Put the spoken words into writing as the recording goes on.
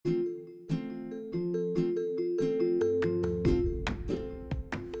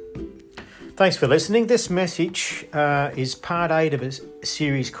Thanks for listening. This message is part 8 of a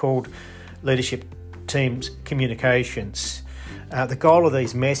series called Leadership Teams Communications. The goal of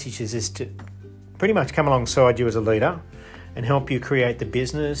these messages is to pretty much come alongside you as a leader and help you create the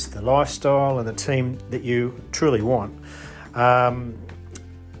business, the lifestyle and the team that you truly want.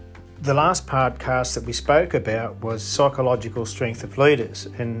 The last podcast that we spoke about was psychological strength of leaders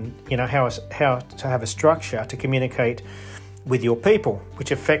and how to have a structure to communicate with your people,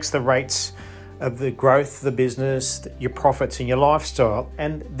 which affects the rates of the growth of the business, your profits and your lifestyle.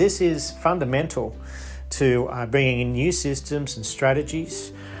 And this is fundamental to bringing in new systems and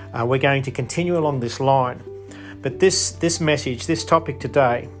strategies. We're going to continue along this line. But this message, this topic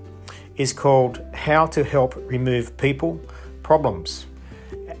today is called How to Help Remove People Problems.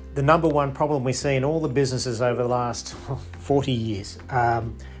 The number one problem we see in all the businesses over the last 40 years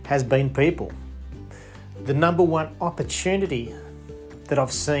has been people. The number one opportunity that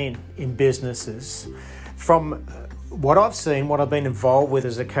I've seen in businesses, from what I've seen, what I've been involved with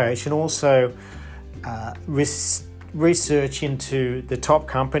as a coach, and also research into the top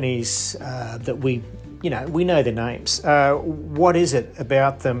companies that we know their names. What is it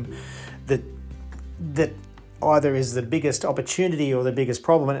about them that either is the biggest opportunity or the biggest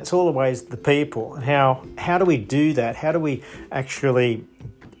problem? And it's always the people. And how do we do that? How do we actually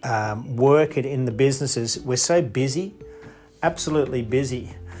work it in the businesses? We're so busy, absolutely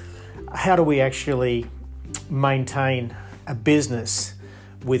busy. How do we actually maintain a business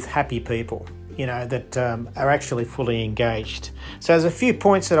with happy people, that are actually fully engaged? So there's a few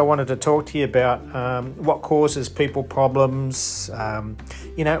points that I wanted to talk to you about. What causes people problems,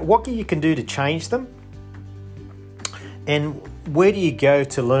 what you can do to change them, and where do you go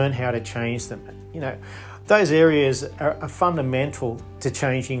to learn how to change them? Those areas are fundamental to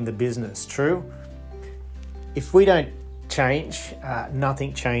changing the business. True? If we don't change,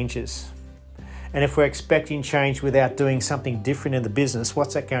 nothing changes. And if we're expecting change without doing something different in the business,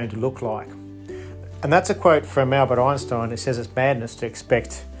 what's that going to look like? And that's a quote from Albert Einstein. It says it's madness to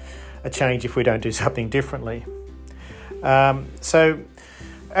expect a change if we don't do something differently. So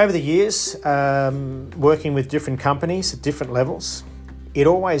over the years, working with different companies at different levels, it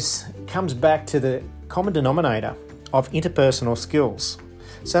always comes back to the common denominator of interpersonal skills.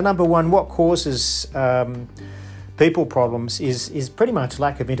 So number one, what causes people problems is pretty much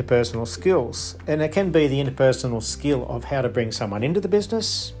lack of interpersonal skills. And it can be the interpersonal skill of how to bring someone into the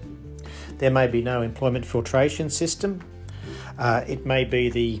business. There may be no employment filtration system. It may be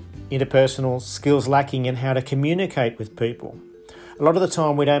the interpersonal skills lacking in how to communicate with people. A lot of the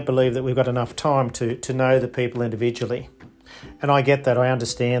time we don't believe that we've got enough time to know the people individually. And I get that, I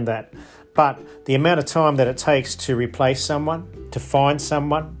understand that. But the amount of time that it takes to replace someone, to find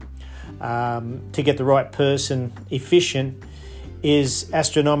someone, to get the right person efficient is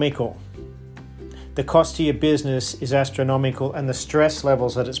astronomical. The cost to your business is astronomical, and the stress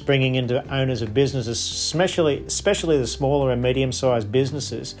levels that it's bringing into owners of businesses, especially the smaller and medium-sized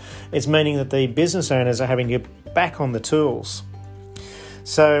businesses, it's meaning that the business owners are having to get back on the tools.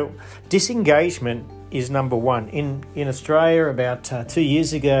 So disengagement is number one. In Australia, about 2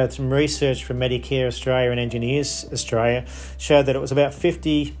 years ago, some research from Medicare Australia and Engineers Australia showed that it was about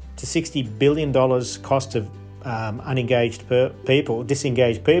 $50 to $60 billion cost of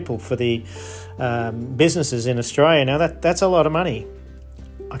disengaged people for the businesses in Australia. Now that's a lot of money.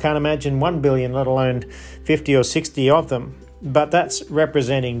 I can't imagine 1 billion, let alone 50 or 60 of them. But that's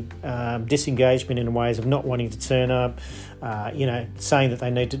representing disengagement in ways of not wanting to turn up, saying that they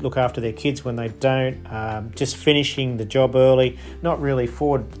need to look after their kids when they don't, just finishing the job early, not really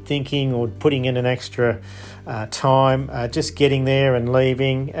forward thinking or putting in an extra time, just getting there and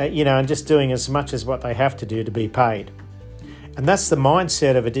leaving, and just doing as much as what they have to do to be paid. And that's the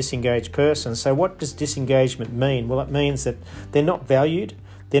mindset of a disengaged person. So what does disengagement mean? Well, it means that they're not valued,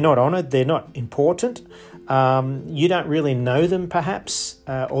 they're not honoured, they're not important. You don't really know them perhaps,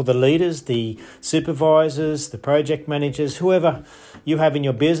 or the leaders, the supervisors, the project managers, whoever you have in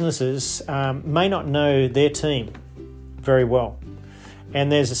your businesses may not know their team very well. And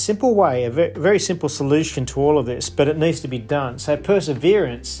there's a simple way, a very simple solution to all of this, but it needs to be done. So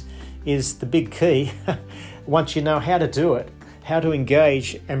perseverance is the big key. Once you know how to do it, how to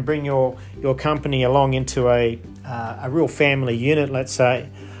engage and bring your company along into a real family unit, let's say,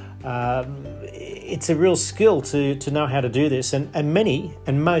 it's a real skill to know how to do this, and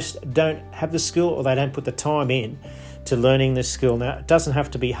most don't have the skill, or they don't put the time in to learning this skill. Now, it doesn't have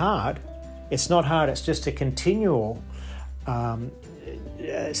to be hard. It's not hard. It's just a continual,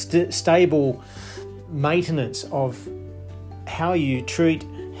 stable maintenance of how you treat,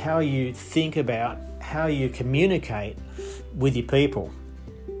 how you think about, how you communicate with your people.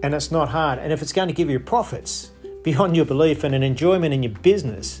 and it's not hard. And if it's going to give you profits beyond your belief and an enjoyment in your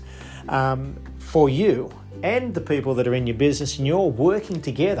business for you and the people that are in your business, and you're working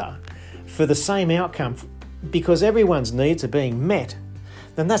together for the same outcome because everyone's needs are being met,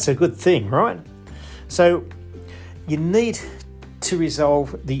 then that's a good thing, right? So you need to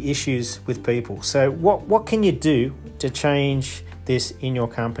resolve the issues with people. So what can you do to change this in your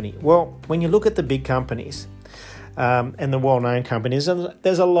company? Well, when you look at the big companies and the well-known companies,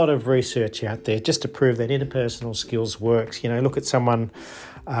 there's a lot of research out there just to prove that interpersonal skills works. Look at someone,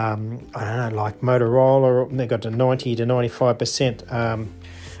 I don't know, like Motorola, they've got a 90 to 95%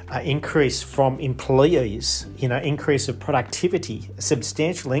 increase from employees, increase of productivity,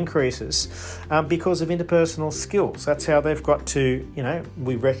 substantial increases because of interpersonal skills. That's how they've got to,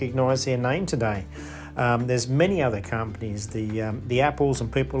 we recognise their name today. There's many other companies, the Apples and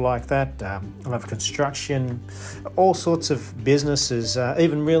people like that, I love construction, all sorts of businesses,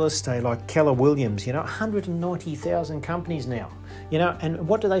 even real estate like Keller Williams, 190,000 companies now, and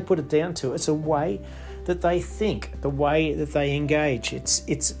what do they put it down to? It's a way that they think, the way that they engage. It's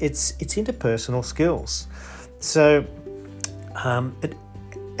interpersonal skills. So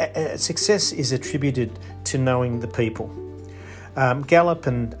success is attributed to knowing the people. Gallup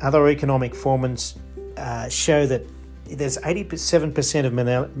and other economic forums show that there's 87% of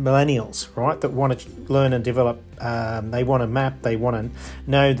millennials, right, that want to learn and develop. They want to map, they want to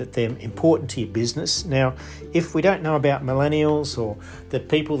know that they're important to your business. Now, if we don't know about millennials or the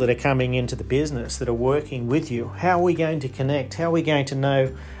people that are coming into the business that are working with you, how are we going to connect? How are we going to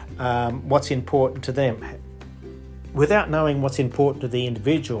know what's important to them? Without knowing what's important to the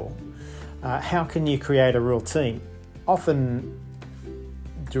individual, how can you create a real team? Often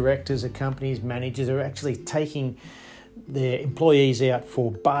directors of companies, managers are actually taking their employees out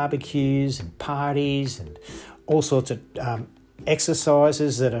for barbecues and parties and all sorts of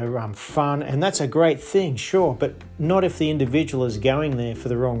exercises that are fun, and that's a great thing, sure, but not if the individual is going there for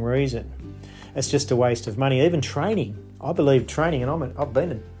the wrong reason. It's just a waste of money. Even training, I believe training, and I've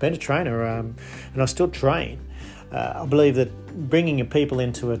been a trainer and I still train. I believe that bringing your people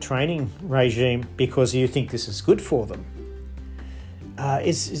into a training regime because you think this is good for them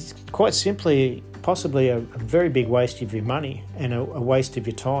is quite simply possibly a very big waste of your money and a waste of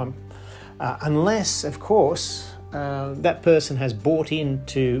your time, unless, of course, that person has bought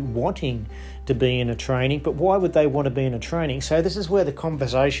into wanting to be in a training. But why would they want to be in a training? So this is where the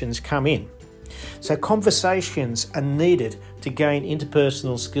conversations come in. So conversations are needed to gain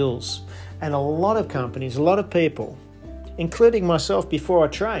interpersonal skills. And a lot of companies, a lot of people, including myself before I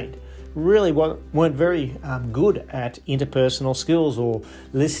trained, really weren't very good at interpersonal skills or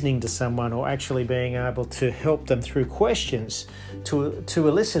listening to someone or actually being able to help them through questions to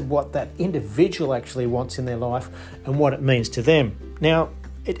elicit what that individual actually wants in their life and what it means to them. Now,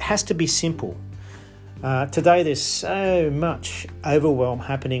 it has to be simple. Today there's so much overwhelm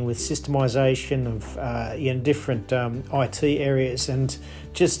happening with systemization of different IT areas and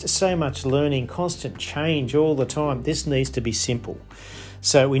just so much learning, constant change all the time. This needs to be simple.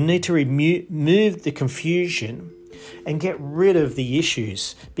 So we need to remove the confusion and get rid of the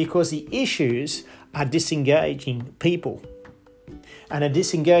issues, because the issues are disengaging people. And a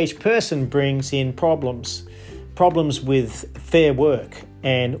disengaged person brings in problems with fair work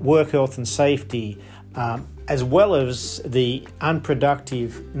and work health and safety, as well as the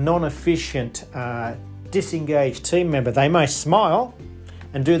unproductive, non-efficient, disengaged team member. They may smile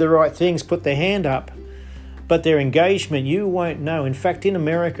and do the right things, put their hand up, but their engagement, you won't know. In fact, in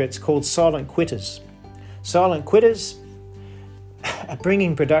America, it's called silent quitters. Silent quitters are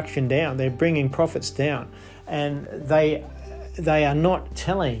bringing production down. They're bringing profits down, and they are not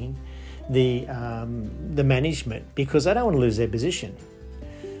telling the management because they don't want to lose their position.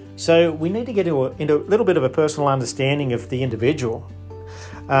 So we need to get into a little bit of a personal understanding of the individual.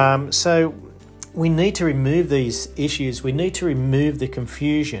 So we need to remove these issues. We need to remove the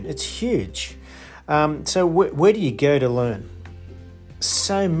confusion. It's huge. So where do you go to learn?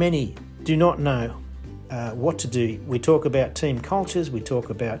 So many do not know what to do. We talk about team cultures, we talk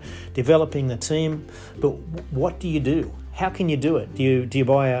about developing the team, but what do you do? How can you do it? Do you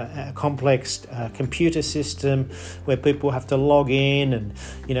buy a complex computer system where people have to log in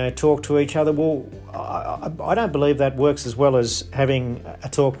and talk to each other? Well, I don't believe that works as well as having a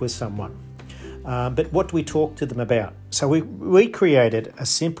talk with someone. But what do we talk to them about? So we created a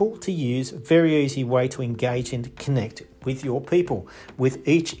simple to use, very easy way to engage and connect with your people, with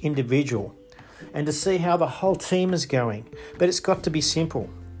each individual, and to see how the whole team is going. But it's got to be simple,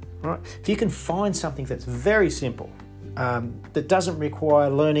 right? If you can find something that's very simple, that doesn't require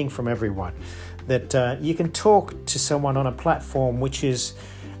learning from everyone, that you can talk to someone on a platform which is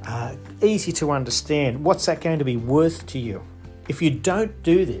easy to understand. What's that going to be worth to you? If you don't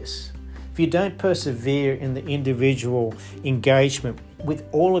do this, if you don't persevere in the individual engagement with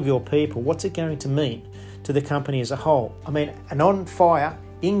all of your people, what's it going to mean to the company as a whole? I mean, an on fire,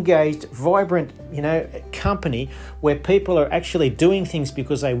 engaged, vibrant, company where people are actually doing things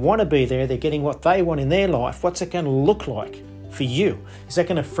because they want to be there, they're getting what they want in their life. What's it going to look like for you? Is that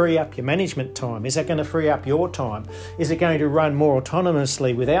going to free up your management time? Is that going to free up your time? Is it going to run more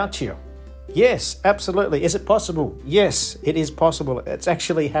autonomously without you? Yes, absolutely. Is it possible? Yes, it is possible. It's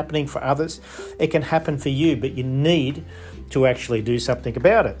actually happening for others. It can happen for you, but you need to actually do something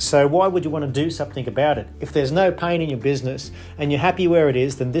about it. So why would you want to do something about it? If there's no pain in your business and you're happy where it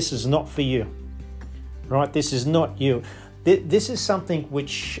is, then this is not for you, right? This is not you. This is something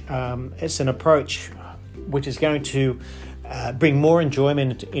which it's an approach which is going to bring more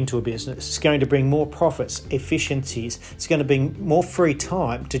enjoyment into a business. It's going to bring more profits, efficiencies. It's going to bring more free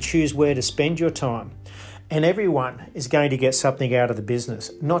time to choose where to spend your time. And everyone is going to get something out of the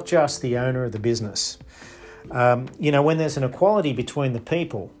business, not just the owner of the business. When there's an equality between the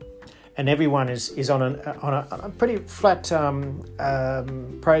people and everyone is on a pretty flat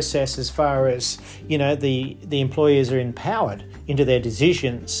process as far as, the employees are empowered into their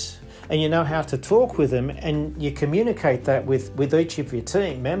decisions, and you know how to talk with them, and you communicate that with each of your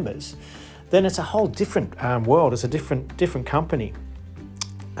team members, then it's a whole different world. It's a different company.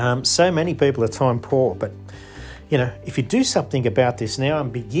 So many people are time poor, but if you do something about this now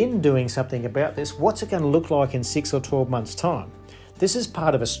and begin doing something about this, what's it going to look like in 6 or 12 months' time? This is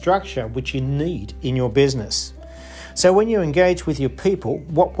part of a structure which you need in your business. So when you engage with your people,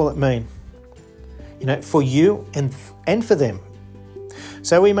 what will it mean? For you and for them.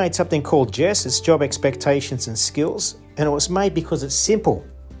 So we made something called JESS, it's Job Expectations and Skills, and it was made because it's simple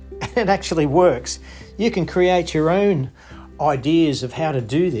and it actually works. You can create your own ideas of how to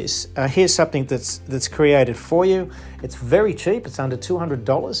do this. Here's something that's created for you. It's very cheap. It's under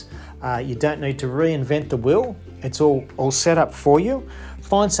 $200. You don't need to reinvent the wheel. It's all set up for you.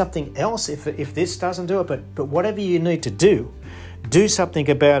 Find something else if this doesn't do it. But whatever you need to do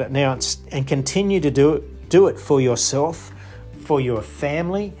something about it now and continue to do it for yourself, for your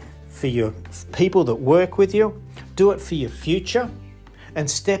family, for your people that work with you. Do it for your future and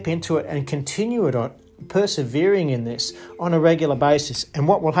step into it and continue it on, persevering in this on a regular basis. And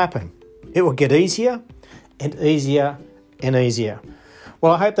what will happen? It will get easier and easier and easier.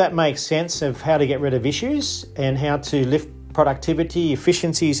 Well, I hope that makes sense of how to get rid of issues and how to lift productivity,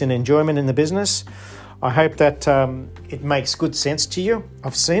 efficiencies and enjoyment in the business. I hope that it makes good sense to you.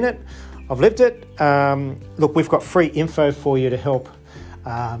 I've seen it. I've lived it. Look, we've got free info for you to help,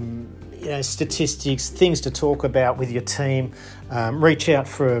 statistics, things to talk about with your team. Reach out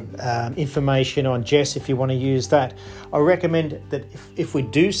for information on Jess if you want to use that. I recommend that if we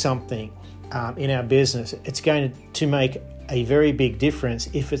do something in our business, it's going to make a very big difference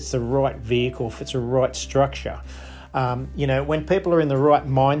if it's the right vehicle, if it's a right structure. When people are in the right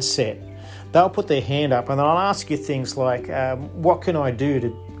mindset, they'll put their hand up and they'll ask you things like, what can I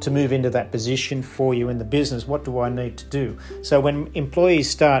do to move into that position for you in the business? What do I need to do? So when employees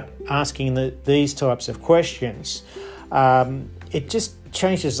start asking these types of questions, it just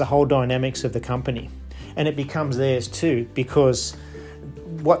changes the whole dynamics of the company, and it becomes theirs too, because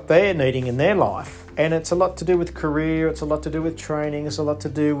what they're needing in their life, and it's a lot to do with career, it's a lot to do with training, it's a lot to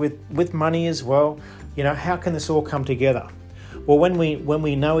do with money as well. How can this all come together? Well, when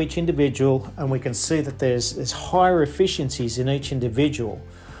we know each individual and we can see that there's higher efficiencies in each individual,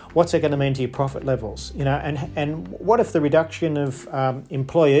 what's that going to mean to your profit levels? And what if the reduction of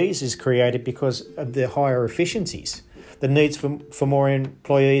employees is created because of the higher efficiencies? The needs for more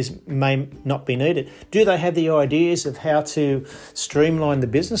employees may not be needed. Do they have the ideas of how to streamline the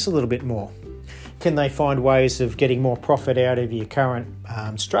business a little bit more? Can they find ways of getting more profit out of your current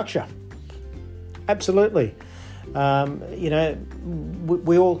structure? Absolutely.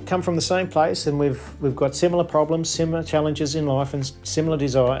 We all come from the same place, and we've got similar problems, similar challenges in life, and similar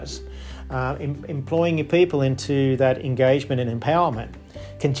desires. Employing your people into that engagement and empowerment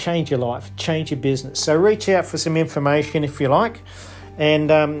can change your life, change your business. So reach out for some information if you like, and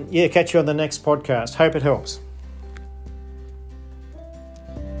catch you on the next podcast. Hope it helps.